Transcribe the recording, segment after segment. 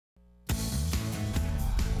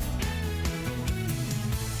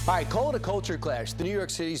All right, call it a culture clash. The New York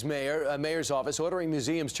City's mayor's office ordering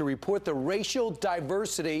museums to report the racial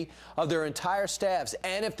diversity of their entire staffs.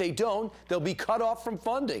 And if they don't, they'll be cut off from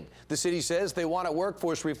funding. The city says they want a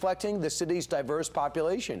workforce reflecting the city's diverse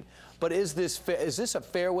population. But is this a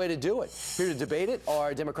fair way to do it? Here to debate it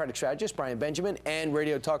are Democratic strategist Brian Benjamin and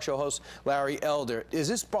radio talk show host Larry Elder. Does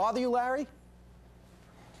this bother you, Larry?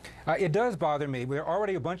 It does bother me. There are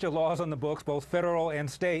already a bunch of laws on the books, both federal and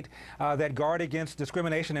state, that guard against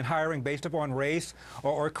discrimination in hiring based upon race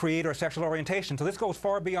or creed or sexual orientation. So this goes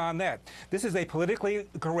far beyond that. This is a politically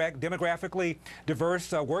correct, demographically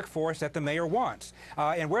diverse workforce that the mayor wants.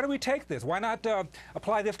 And where do we take this? Why not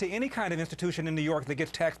apply this to any kind of institution in New York that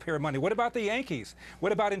gets taxpayer money? What about the Yankees?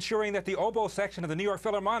 What about ensuring that the oboe section of the New York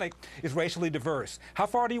Philharmonic is racially diverse? How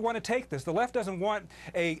far do you want to take this? The left doesn't want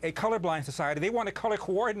a colorblind society. They want a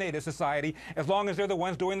color-coordinated society, as long as they're the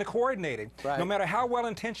ones doing the coordinating. Right. No matter how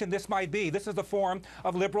well-intentioned this might be, this is a form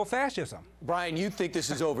of liberal fascism. Brian, you think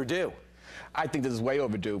this is overdue? I think this is way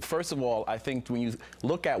overdue. First of all, I think when you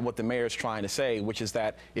look at what the mayor is trying to say, which is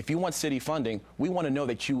that if you want city funding, we want to know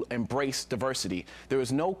that you embrace diversity. There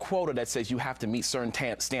is no quota that says you have to meet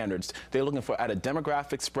certain standards. They're looking for at a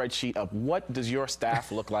demographic spreadsheet of what does your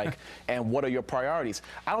staff look like and what are your priorities.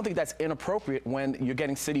 I don't think that's inappropriate when you're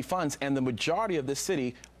getting city funds, and the majority of this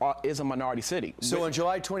city is a minority city. So on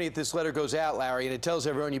July 20th, this letter goes out, Larry, and it tells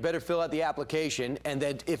everyone you better fill out the application, and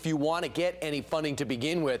that if you want to get any funding to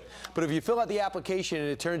begin with, but if you fill out the application and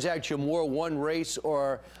it turns out you're more one race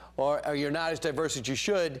or you're not as diverse as you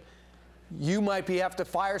should, you might have to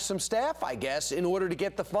fire some staff, I guess, in order to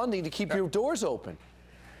get the funding to keep your doors open.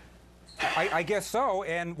 I guess so.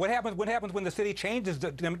 And what happens when the city changes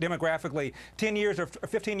demographically 10 years or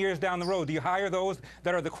 15 years down the road? Do you hire those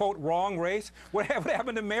that are the, quote, wrong race? What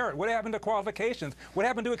happened to merit? What happened to qualifications? What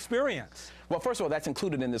happened to experience? Well, first of all, that's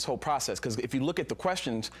included in this whole process, because if you look at the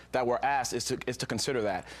questions that were asked, is to consider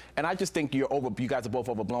that. And I just think you guys are both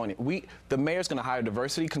overblowing it. The mayor's going to hire a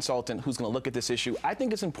diversity consultant who's going to look at this issue. I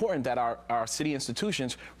think it's important that our city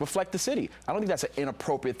institutions reflect the city. I don't think that's an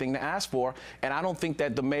inappropriate thing to ask for, and I don't think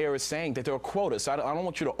that the mayor is saying that there are quotas. So I don't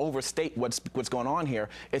want you to overstate what's going on here.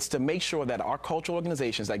 It's to make sure that our cultural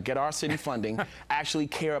organizations that get our city funding actually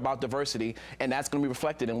care about diversity, and that's going to be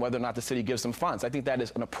reflected in whether or not the city gives them funds. I think that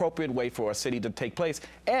is an appropriate way for a city to take place,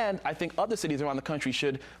 and I think other cities around the country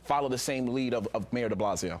should follow the same lead of Mayor de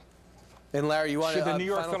Blasio. And Larry, you want to the New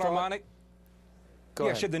York Philharmonic?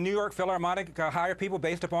 Should the New York Philharmonic hire people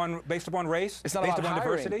based upon race? It's not based about upon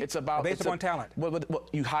hiring. diversity? It's about based upon talent. Well,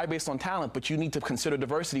 you hire based on talent, but you need to consider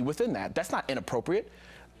diversity within that. That's not inappropriate.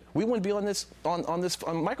 We wouldn't be on this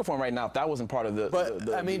microphone right now if that wasn't part of the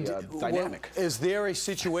dynamic. Is there a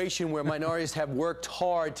situation where minorities have worked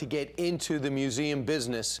hard to get into the museum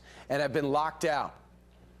business and have been locked out?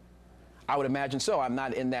 I would imagine so. I'm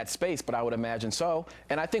not in that space, but I would imagine so.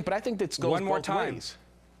 And I think this goes one more both time. ways.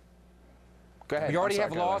 Go ahead. We already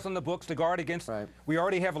have laws on the books to guard against. Right. We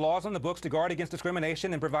already have laws on the books to guard against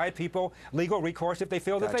discrimination and provide people legal recourse if they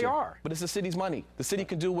feel that they are. But it's the city's money. The city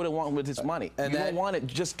can do what it wants with its money. And you don't want it,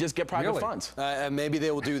 just get private funds. Maybe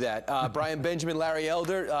they will do that. Brian Benjamin, Larry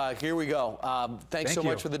Elder, here we go. Thanks so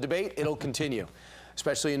much for the debate. It'll continue,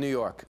 especially in New York.